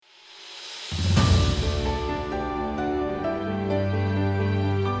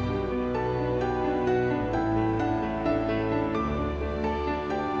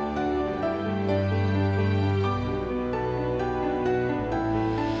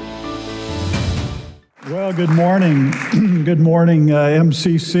Well, good morning. Good morning,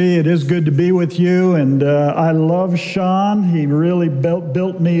 MCC. It is good to be with you, and I love Sean. He really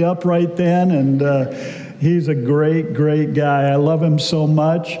built me up right then, and he's a great guy. I love him so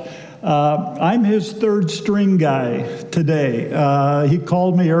much. I'm his third string guy today. He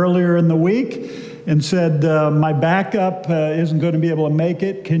called me earlier in the week and said, my backup isn't going to be able to make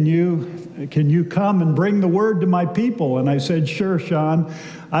it. Can you come and bring the word to my people? And I said, sure, Sean.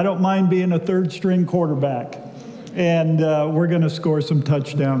 I don't mind being a third string quarterback. And we're going to score some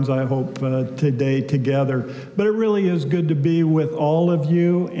touchdowns, I hope, today together. But it really is good to be with all of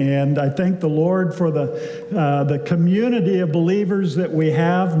you. And I thank the Lord for the community of believers that we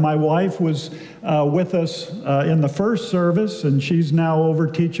have. My wife was with us in the first service, and she's now over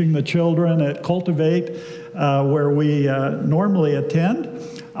teaching the children at Cultivate, where we normally attend.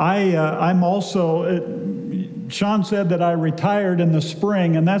 I'm also... Sean said that I retired in the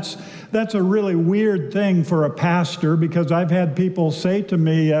spring, and that's a really weird thing for a pastor, because I've had people say to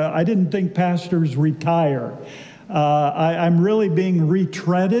me, I didn't think pastors retire. I'm really being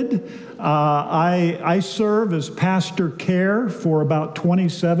retreaded. I serve as pastor care for about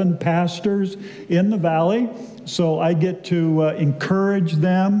 27 pastors in the valley, so I get to encourage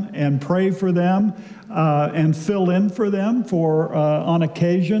them and pray for them and fill in for them on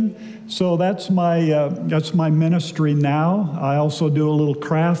occasion. So that's my ministry now. I also do a little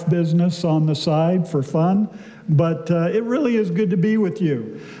craft business on the side for fun, but it really is good to be with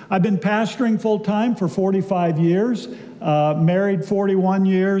you. I've been pastoring full-time for 45 years, married 41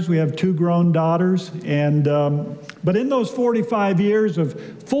 years. We have 2 grown daughters, and but in those 45 years of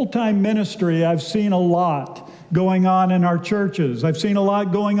full-time ministry, I've seen a lot going on in our churches. I've seen a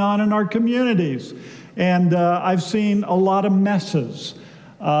lot going on in our communities, and I've seen a lot of messes.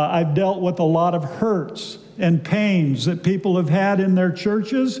 I've dealt with a lot of hurts and pains that people have had in their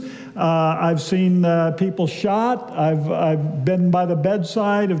churches. I've seen people shot. I've been by the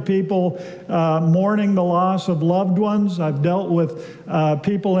bedside of people mourning the loss of loved ones. I've dealt with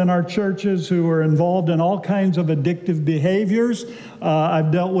people in our churches who are involved in all kinds of addictive behaviors.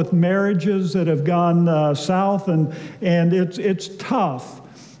 I've dealt with marriages that have gone south, and it's tough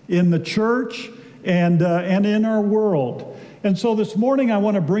in the church and in our world. And so this morning I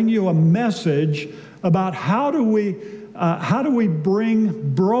want to bring you a message about how do we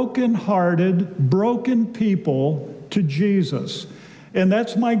bring broken-hearted, broken people to Jesus. And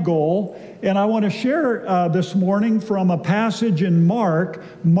that's my goal. And I want to share this morning from a passage in Mark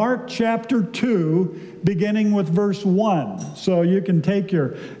chapter 2, beginning with verse 1. So you can take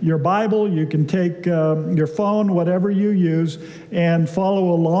your Bible, you can take your phone, whatever you use, and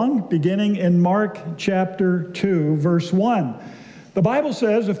follow along, beginning in Mark chapter 2, verse 1. The Bible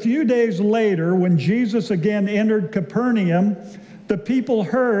says, a few days later, when Jesus again entered Capernaum, the people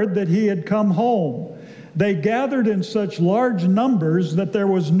heard that he had come home. They gathered in such large numbers that there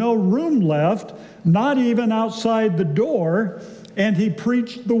was no room left, not even outside the door, and he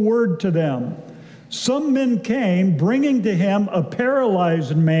preached the word to them. Some men came, bringing to him a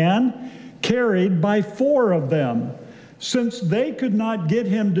paralyzed man, carried by 4 of them. Since they could not get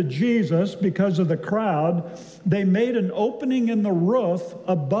him to Jesus because of the crowd, they made an opening in the roof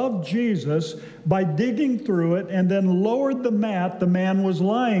above Jesus by digging through it, and then lowered the mat the man was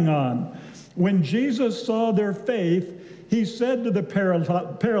lying on. When Jesus saw their faith, he said to the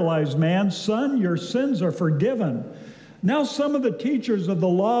paralyzed man, "Son, your sins are forgiven." Now some of the teachers of the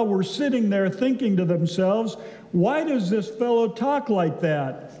law were sitting there thinking to themselves, "Why does this fellow talk like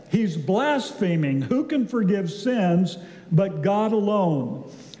that? He's blaspheming. Who can forgive sins but God alone?"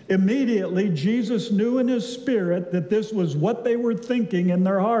 Immediately, Jesus knew in his spirit that this was what they were thinking in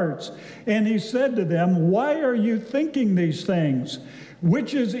their hearts. And he said to them, "Why are you thinking these things?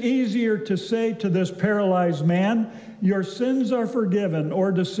 Which is easier to say to this paralyzed man, 'Your sins are forgiven,'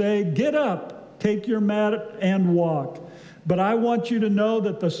 or to say, 'Get up, take your mat and walk'? But I want you to know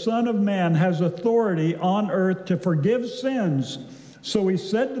that the Son of Man has authority on earth to forgive sins." So he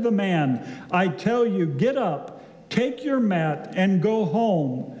said to the man, "I tell you, get up, take your mat, and go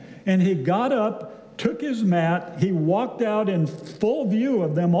home." And he got up, took his mat, he walked out in full view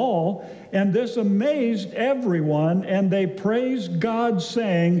of them all, and this amazed everyone, and they praised God,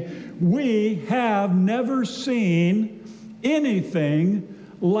 saying, "We have never seen anything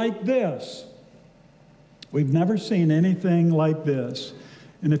like this." We've never seen anything like this.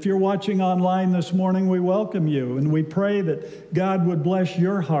 And if you're watching online this morning, we welcome you, and we pray that God would bless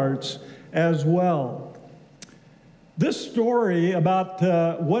your hearts as well. This story about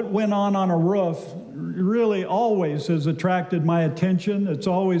what went on a roof really always has attracted my attention. It's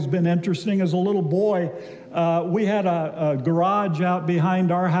always been interesting. As a little boy, we had a garage out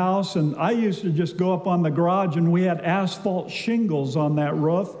behind our house, and I used to just go up on the garage, and we had asphalt shingles on that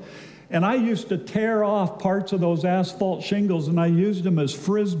roof. And I used to tear off parts of those asphalt shingles, and I used them as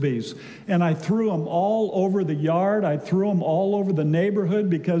frisbees. And I threw them all over the yard. I threw them all over the neighborhood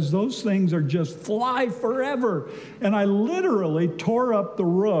because those things are just fly forever. And I literally tore up the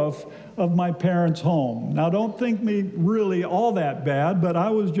roof of my parents' home. Now, don't think me really all that bad, but I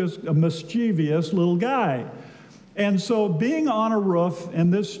was just a mischievous little guy. And so being on a roof,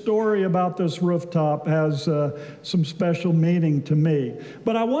 and this story about this rooftop has some special meaning to me.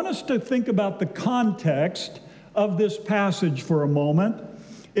 But I want us to think about the context of this passage for a moment.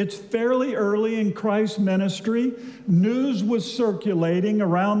 It's fairly early in Christ's ministry. News was circulating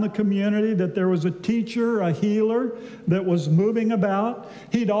around the community that there was a teacher, a healer, that was moving about.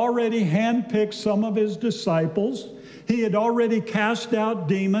 He'd already handpicked some of his disciples. He had already cast out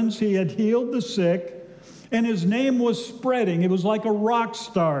demons. He had healed the sick. And his name was spreading. It was like a rock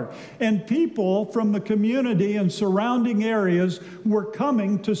star. And people from the community and surrounding areas were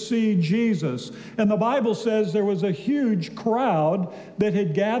coming to see Jesus. And the Bible says there was a huge crowd that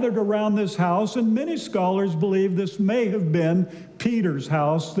had gathered around this house, and many scholars believe this may have been Peter's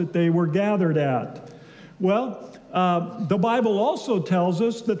house that they were gathered at. Well, the Bible also tells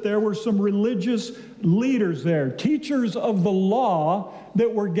us that there were some religious leaders there, teachers of the law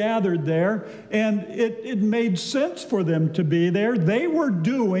that were gathered there, and it made sense for them to be there. They were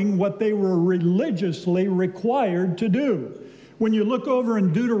doing what they were religiously required to do. When you look over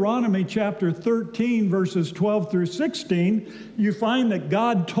in Deuteronomy chapter 13, verses 12 through 16, you find that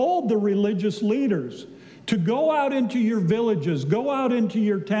God told the religious leaders to go out into your villages, go out into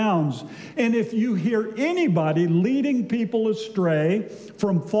your towns, and if you hear anybody leading people astray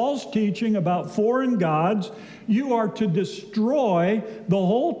from false teaching about foreign gods, you are to destroy the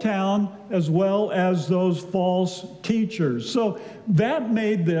whole town as well as those false teachers. So that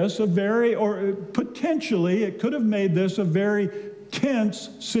made this a very, or potentially it could have made this a very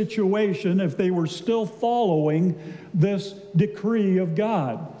tense situation if they were still following this decree of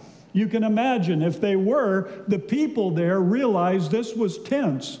God. You can imagine if they were, the people there realized this was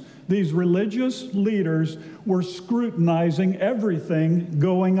tense. These religious leaders were scrutinizing everything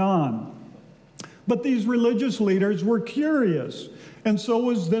going on. But these religious leaders were curious, and so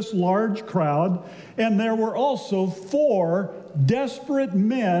was this large crowd. And there were also 4 desperate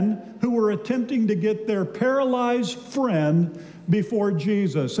men who were attempting to get their paralyzed friend before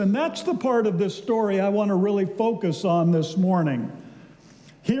Jesus. And that's the part of this story I want to really focus on this morning.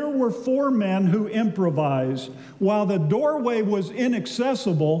 Here were 4 men who improvised. While the doorway was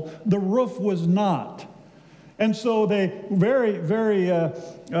inaccessible, the roof was not. And so they very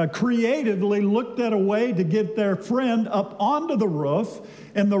creatively looked at a way to get their friend up onto the roof.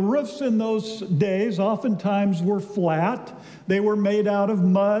 And the roofs in those days oftentimes were flat. They were made out of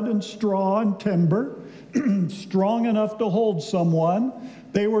mud and straw and timber, strong enough to hold someone.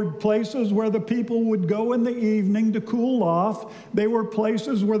 They were places where the people would go in the evening to cool off. They were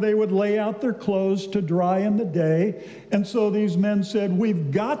places where they would lay out their clothes to dry in the day. And so these men said,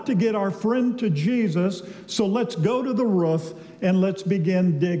 we've got to get our friend to Jesus, so let's go to the roof and let's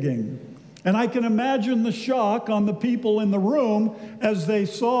begin digging. And I can imagine the shock on the people in the room as they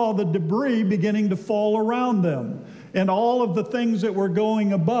saw the debris beginning to fall around them. And all of the things that were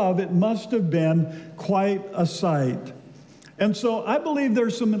going above, it must have been quite a sight. And so I believe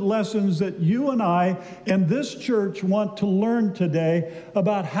there's some lessons that you and I and this church want to learn today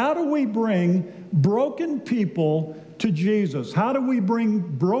about how do we bring broken people to Jesus? How do we bring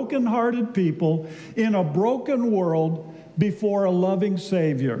broken-hearted people in a broken world before a loving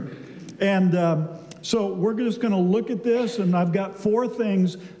Savior? And so we're just going to look at this, and I've got 4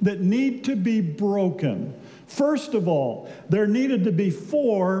 things that need to be broken. First of all, there needed to be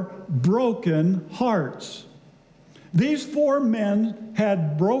 4 broken hearts. These 4 men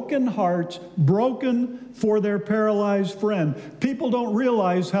had broken hearts, broken for their paralyzed friend. People don't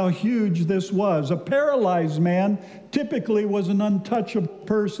realize how huge this was. A paralyzed man typically was an untouchable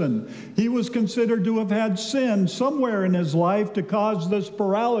person. He was considered to have had sin somewhere in his life to cause this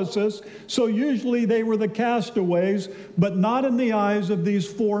paralysis, so usually they were the castaways, but not in the eyes of these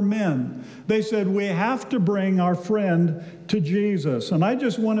 4 men. They said, we have to bring our friend to Jesus. And I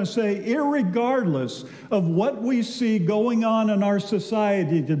just want to say, irregardless of what we see going on in our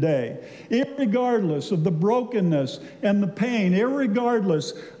society today, irregardless of the brokenness and the pain,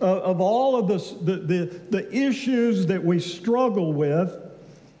 irregardless of all of the issues that we struggle with,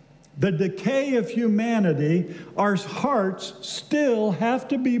 the decay of humanity, our hearts still have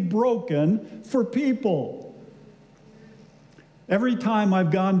to be broken for people. Every time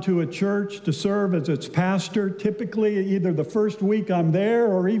I've gone to a church to serve as its pastor, typically either the first week I'm there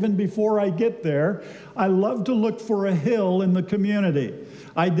or even before I get there, I love to look for a hill in the community.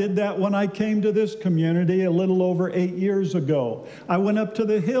 I did that when I came to this community a little over 8 years ago. I went up to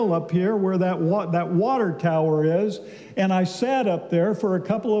the hill up here where that water tower is, and I sat up there for a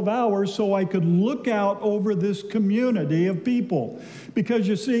couple of hours so I could look out over this community of people. Because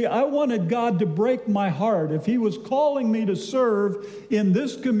you see, I wanted God to break my heart. If He was calling me to serve in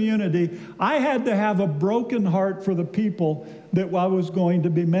this community, I had to have a broken heart for the people that I was going to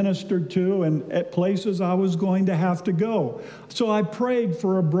be ministered to and at places I was going to have to go. So I prayed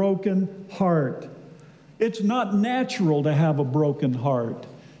for a broken heart. It's not natural to have a broken heart,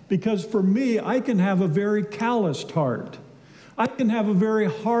 because for me, I can have a very calloused heart. I can have a very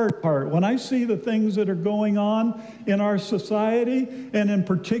hard heart. When I see the things that are going on in our society, and in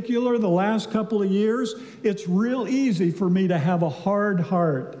particular the last couple of years, it's real easy for me to have a hard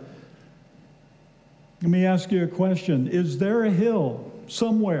heart. Let me ask you a question. Is there a hill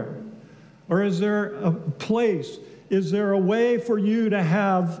somewhere? Or is there a place? Is there a way for you to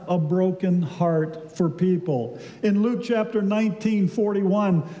have a broken heart for people? In Luke chapter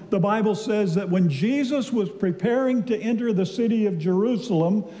 19:41, the Bible says that when Jesus was preparing to enter the city of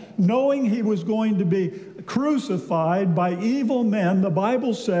Jerusalem, knowing He was going to be crucified by evil men, the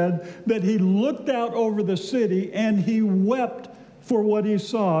Bible said that He looked out over the city and He wept for what He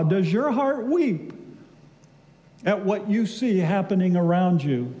saw. Does your heart weep at what you see happening around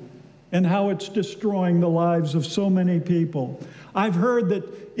you and how it's destroying the lives of so many people? I've heard that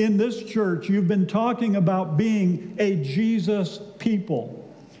in this church you've been talking about being a Jesus people.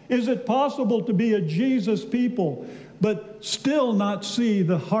 Is it possible to be a Jesus people but still not see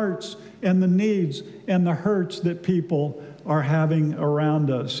the hearts and the needs and the hurts that people are having around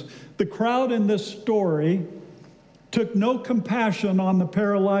us? The crowd in this story took no compassion on the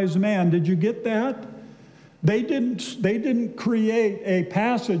paralyzed man. Did you get that? They didn't create a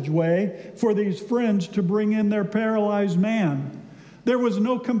passageway for these friends to bring in their paralyzed man. There was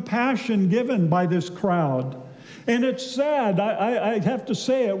no compassion given by this crowd. And it's sad, I have to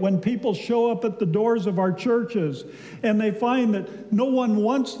say it, when people show up at the doors of our churches and they find that no one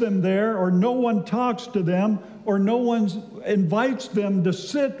wants them there, or no one talks to them, or no one invites them to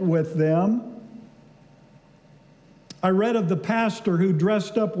sit with them. I read of the pastor who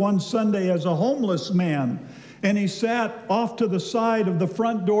dressed up one Sunday as a homeless man, and he sat off to the side of the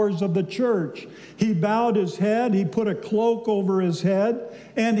front doors of the church. He bowed his head, he put a cloak over his head,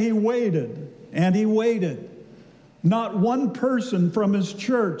 and he waited, and he waited. Not one person from his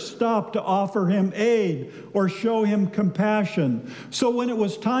church stopped to offer him aid or show him compassion. So when it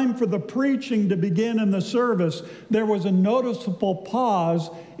was time for the preaching to begin in the service, there was a noticeable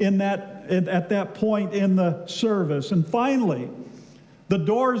pause at that point in the service. And finally, the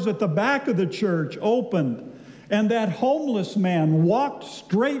doors at the back of the church opened, and that homeless man walked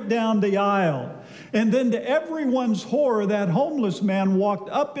straight down the aisle. And then to everyone's horror, that homeless man walked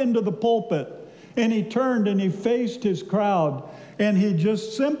up into the pulpit, and he turned and he faced his crowd, and he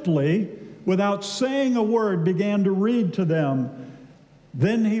just simply, without saying a word, began to read to them.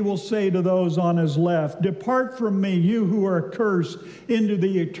 Then he will say to those on his left, "Depart from me, you who are cursed, into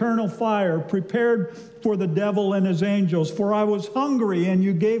the eternal fire prepared for the devil and his angels. For I was hungry, and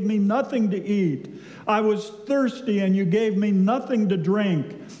you gave me nothing to eat. I was thirsty, and you gave me nothing to drink.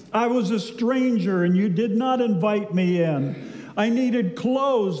 I was a stranger, and you did not invite me in. I needed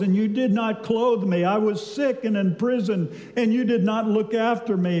clothes, and you did not clothe me. I was sick and in prison, and you did not look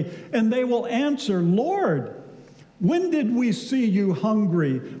after me." And they will answer, "Lord, when did we see you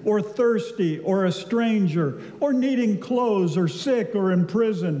hungry or thirsty or a stranger or needing clothes or sick or in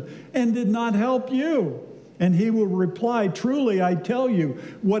prison and did not help you?" And he will reply, "Truly, I tell you,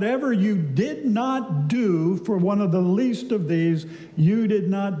 whatever you did not do for one of the least of these, you did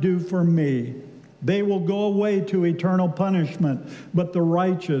not do for me." They will go away to eternal punishment, but the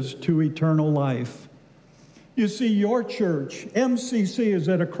righteous to eternal life. You see, your church, MCC, is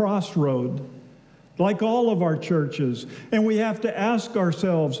at a crossroad, like all of our churches. And we have to ask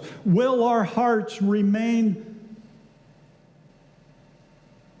ourselves, will our hearts remain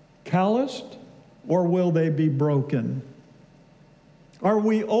calloused, or will they be broken? Are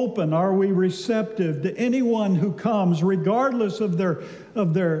we open? Are we receptive to anyone who comes, regardless of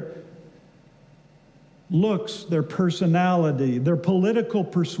their looks, their personality, their political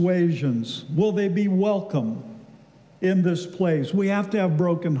persuasions? Will they be welcome? in this place. We have to have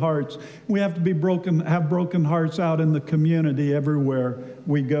broken hearts. We have to have broken hearts out in the community everywhere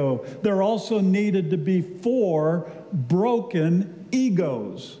we go. There also needed to be 4 broken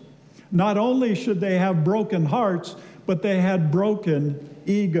egos. Not only should they have broken hearts, but they had broken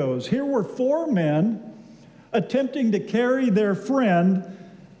egos. Here were 4 men attempting to carry their friend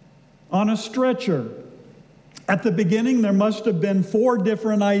on a stretcher. At the beginning, there must have been 4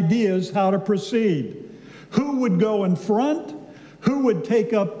 different ideas how to proceed. Who would go in front? Who would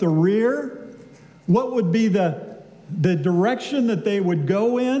take up the rear? What would be the direction that they would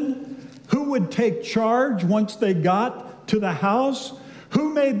go in? Who would take charge once they got to the house?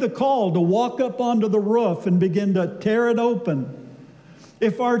 Who made the call to walk up onto the roof and begin to tear it open?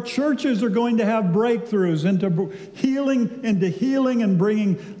 If our churches are going to have breakthroughs into healing and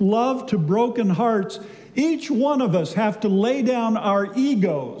bringing love to broken hearts, each one of us have to lay down our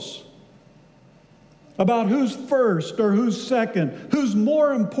egos about who's first or who's second, who's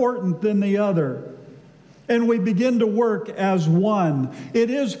more important than the other. And we begin to work as one. It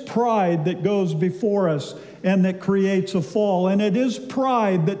is pride that goes before us and that creates a fall. And it is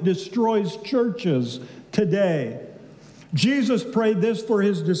pride that destroys churches today. Jesus prayed this for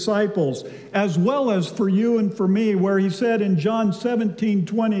his disciples, as well as for you and for me, where he said in John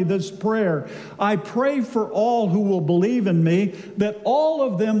 17:20, this prayer, I pray for all who will believe in me, that all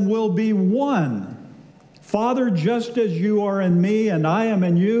of them will be one. Father, just as you are in me and I am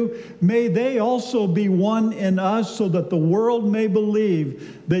in you, may they also be one in us, so that the world may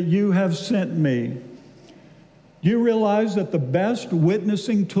believe that you have sent me. Do you realize that the best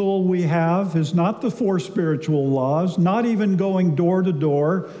witnessing tool we have is not the 4 spiritual laws, not even going door to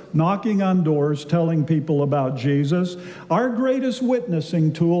door, knocking on doors, telling people about Jesus? Our greatest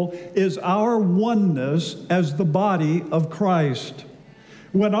witnessing tool is our oneness as the body of Christ.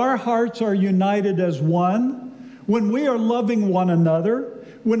 When our hearts are united as one, when we are loving one another,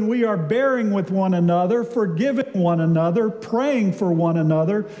 when we are bearing with one another, forgiving one another, praying for one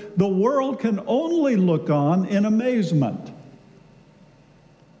another, the world can only look on in amazement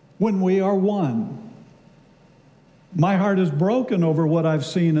when we are one. My heart is broken over what I've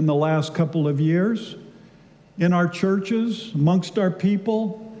seen in the last couple of years in our churches, amongst our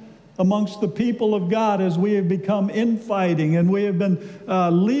people, amongst the people of God, as we have become infighting and we have been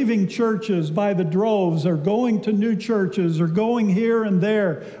leaving churches by the droves, or going to new churches, or going here and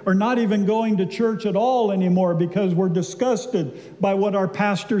there, or not even going to church at all anymore because we're disgusted by what our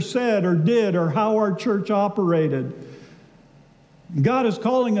pastor said or did or how our church operated. God is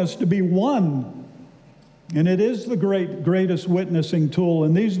calling us to be one, and it is the greatest witnessing tool.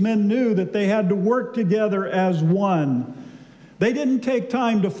 And these men knew that they had to work together as one. They didn't take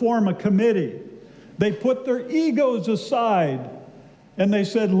time to form a committee. They put their egos aside and they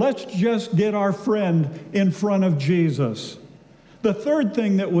said, let's just get our friend in front of Jesus. The third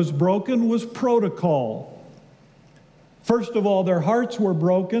thing that was broken was protocol. First of all, their hearts were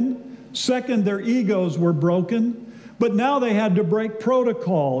broken. Second, their egos were broken. But now they had to break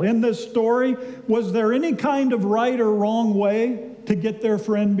protocol. In this story, was there any kind of right or wrong way to get their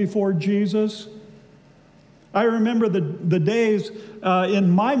friend before Jesus? I remember the days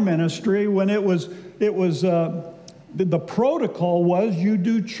in my ministry when it was the protocol was you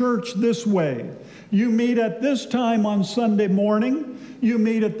do church this way. You meet at this time on Sunday morning. You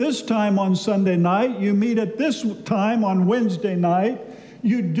meet at this time on Sunday night. You meet at this time on Wednesday night.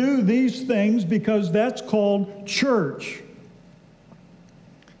 You do these things because that's called church.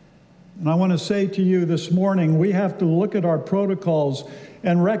 And I want to say to you this morning, we have to look at our protocols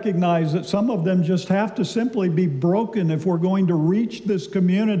and recognize that some of them just have to simply be broken if we're going to reach this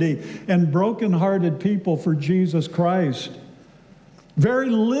community and broken-hearted people for Jesus Christ. Very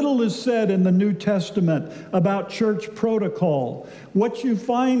little is said in the New Testament about church protocol. What you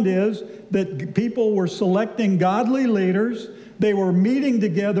find is that people were selecting godly leaders. They were meeting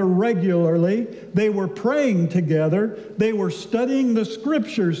together regularly. They were praying together. They were studying the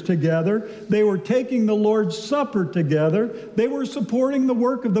scriptures together. They were taking the Lord's Supper together. They were supporting the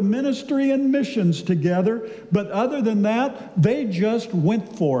work of the ministry and missions together. But other than that, they just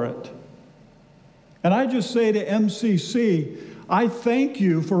went for it. And I just say to MCC, I thank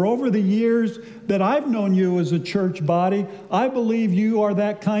you for over the years that I've known you as a church body. I believe you are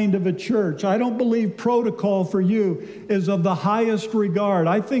that kind of a church. I don't believe protocol for you is of the highest regard.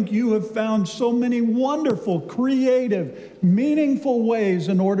 I think you have found so many wonderful, creative, meaningful ways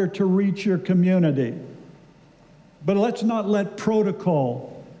in order to reach your community. But let's not let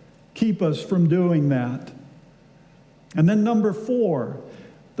protocol keep us from doing that. And then number 4,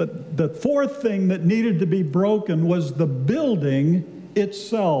 the fourth thing that needed to be broken was the building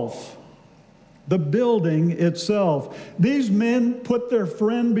itself. the building itself. These men put their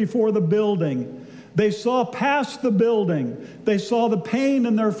friend before the building. They saw past the building. They saw the pain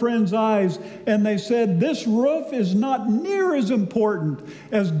in their friend's eyes, and they said, this roof is not near as important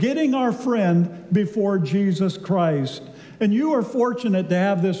as getting our friend before Jesus Christ. And you are fortunate to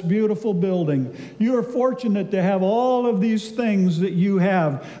have this beautiful building. You are fortunate to have all of these things that you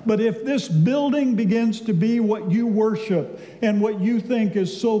have. But if this building begins to be what you worship and what you think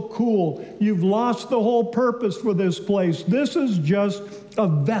is so cool, you've lost the whole purpose for this place. This is just a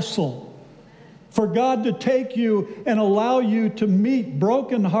vessel for God to take you and allow you to meet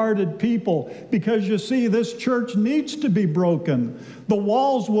broken-hearted people, because you see, this church needs to be broken. The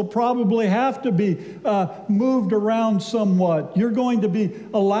walls will probably have to be moved around somewhat. You're going to be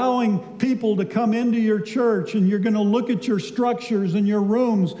allowing people to come into your church, and you're going to look at your structures and your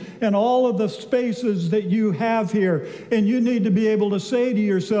rooms and all of the spaces that you have here, and you need to be able to say to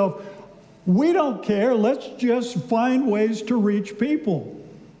yourself, we don't care, let's just find ways to reach people.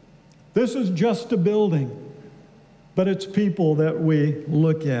 This is just a building, but it's people that we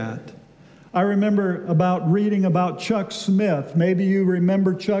look at. I remember reading about Chuck Smith. Maybe you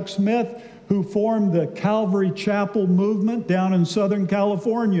remember Chuck Smith, who formed the Calvary Chapel movement down in Southern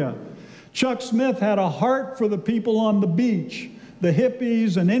California. Chuck Smith had a heart for the people on the beach, the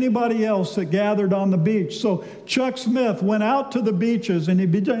hippies and anybody else that gathered on the beach. So Chuck Smith went out to the beaches, and he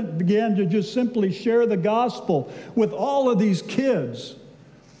began to just simply share the gospel with all of these kids.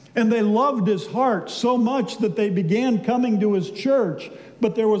 And they loved his heart so much that they began coming to his church.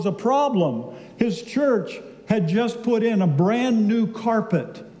 But there was a problem. His church had just put in a brand new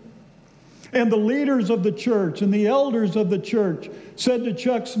carpet. And the leaders of the church and the elders of the church said to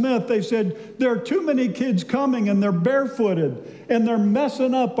Chuck Smith, they said, there are too many kids coming, and they're barefooted, and they're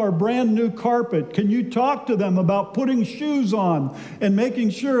messing up our brand new carpet. Can you talk to them about putting shoes on and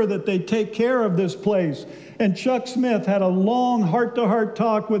making sure that they take care of this place? And Chuck Smith had a long heart-to-heart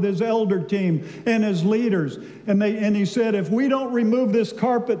talk with his elder team and his leaders. And he said, if we don't remove this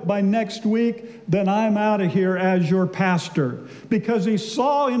carpet by next week, then I'm out of here as your pastor. Because he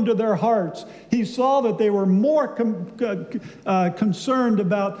saw into their hearts. He saw that they were more concerned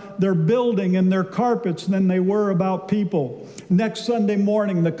about their building and their carpets than they were about people. Next Sunday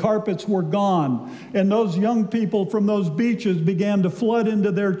morning, the carpets were gone. And those young people from those beaches began to flood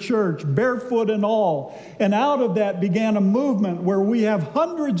into their church, barefoot and all. And out of that began a movement where we have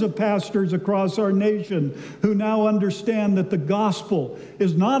hundreds of pastors across our nation who now understand that the gospel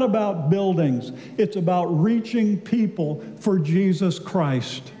is not about buildings. It's about reaching people for Jesus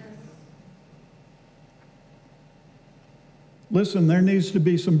Christ. Listen, there needs to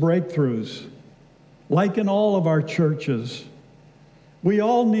be some breakthroughs, like in all of our churches. We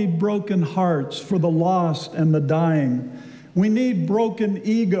all need broken hearts for the lost and the dying. We need broken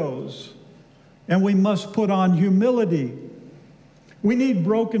egos, and we must put on humility. We need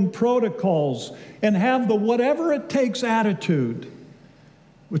broken protocols and have the whatever it takes attitude,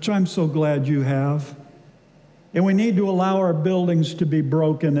 which I'm so glad you have. And we need to allow our buildings to be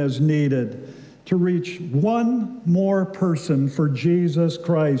broken as needed to reach one more person for Jesus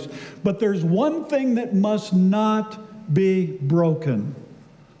Christ. But there's one thing that must not be broken.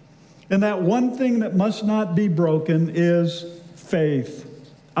 And that one thing that must not be broken is faith,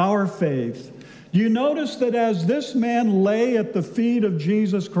 our faith. Do you notice that as this man lay at the feet of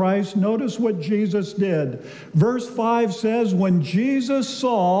Jesus Christ, notice what Jesus did. Verse 5 says, when Jesus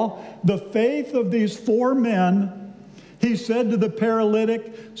saw the faith of these four men, he said to the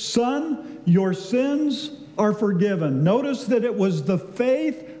paralytic, son, your sins are forgiven. Notice that it was the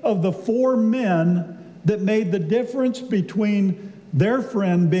faith of the four men that made the difference between their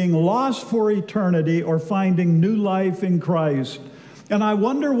friend being lost for eternity or finding new life in Christ. And I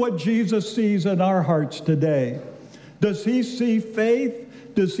wonder what Jesus sees in our hearts today. Does he see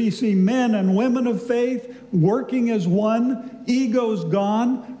faith? Does he see men and women of faith working as one, egos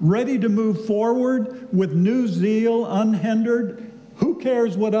gone, ready to move forward with new zeal, unhindered? Who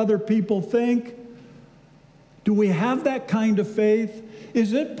cares what other people think? Do we have that kind of faith?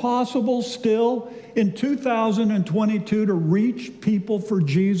 Is it possible still in 2022 to reach people for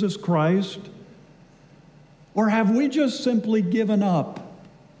Jesus Christ? Or have we just simply given up?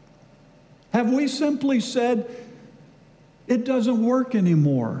 Have we simply said, it doesn't work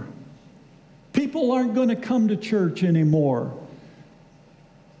anymore? People aren't going to come to church anymore.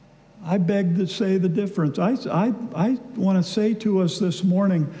 I beg to say the difference. I want to say to us this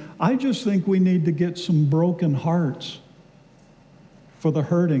morning, I just think we need to get some broken hearts for the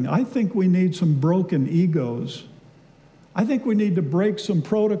hurting. I think we need some broken egos. I think we need to break some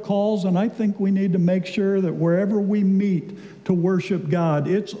protocols, and I think we need to make sure that wherever we meet to worship God,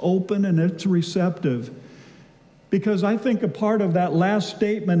 it's open and it's receptive. Because I think a part of that last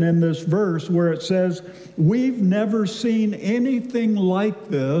statement in this verse where it says, we've never seen anything like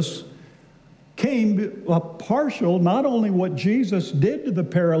this, came a partial, not only what Jesus did to the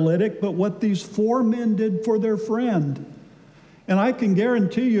paralytic, but what these four men did for their friend. And I can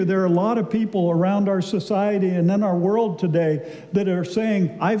guarantee you there are a lot of people around our society and in our world today that are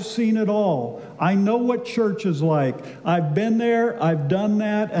saying, I've seen it all. I know what church is like. I've been there, I've done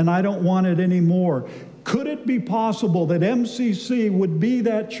that, and I don't want it anymore. Could it be possible that MCC would be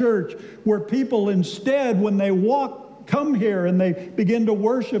that church where people instead, when they come here and they begin to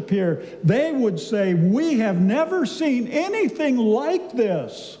worship here, they would say, we have never seen anything like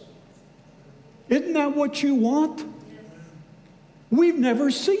this. Isn't that what you want? We've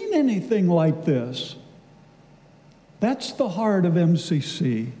never seen anything like this. That's the heart of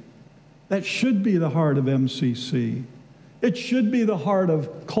MCC. That should be the heart of MCC. It should be the heart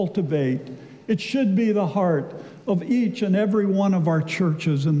of Cultivate. It should be the heart of each and every one of our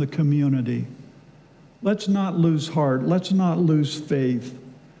churches in the community. Let's not lose heart. Let's not lose faith.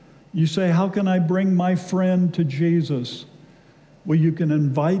 You say, how can I bring my friend to Jesus? Well, you can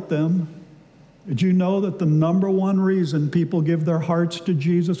invite them. Did you know that the number one reason people give their hearts to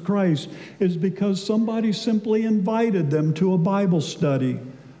Jesus Christ is because somebody simply invited them to a Bible study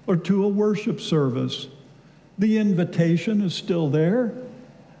or to a worship service? The invitation is still there.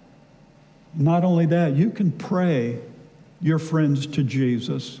 Not only that, you can pray your friends to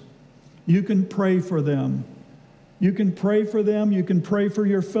Jesus. You can pray for them. You can pray for them. You can pray for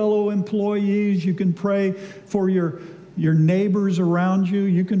your fellow employees. You can pray for your neighbors around you.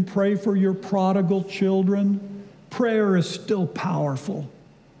 You can pray for your prodigal children. Prayer is still powerful.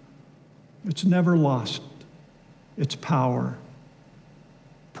 It's never lost its power.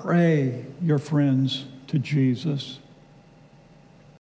 Pray your friends to Jesus.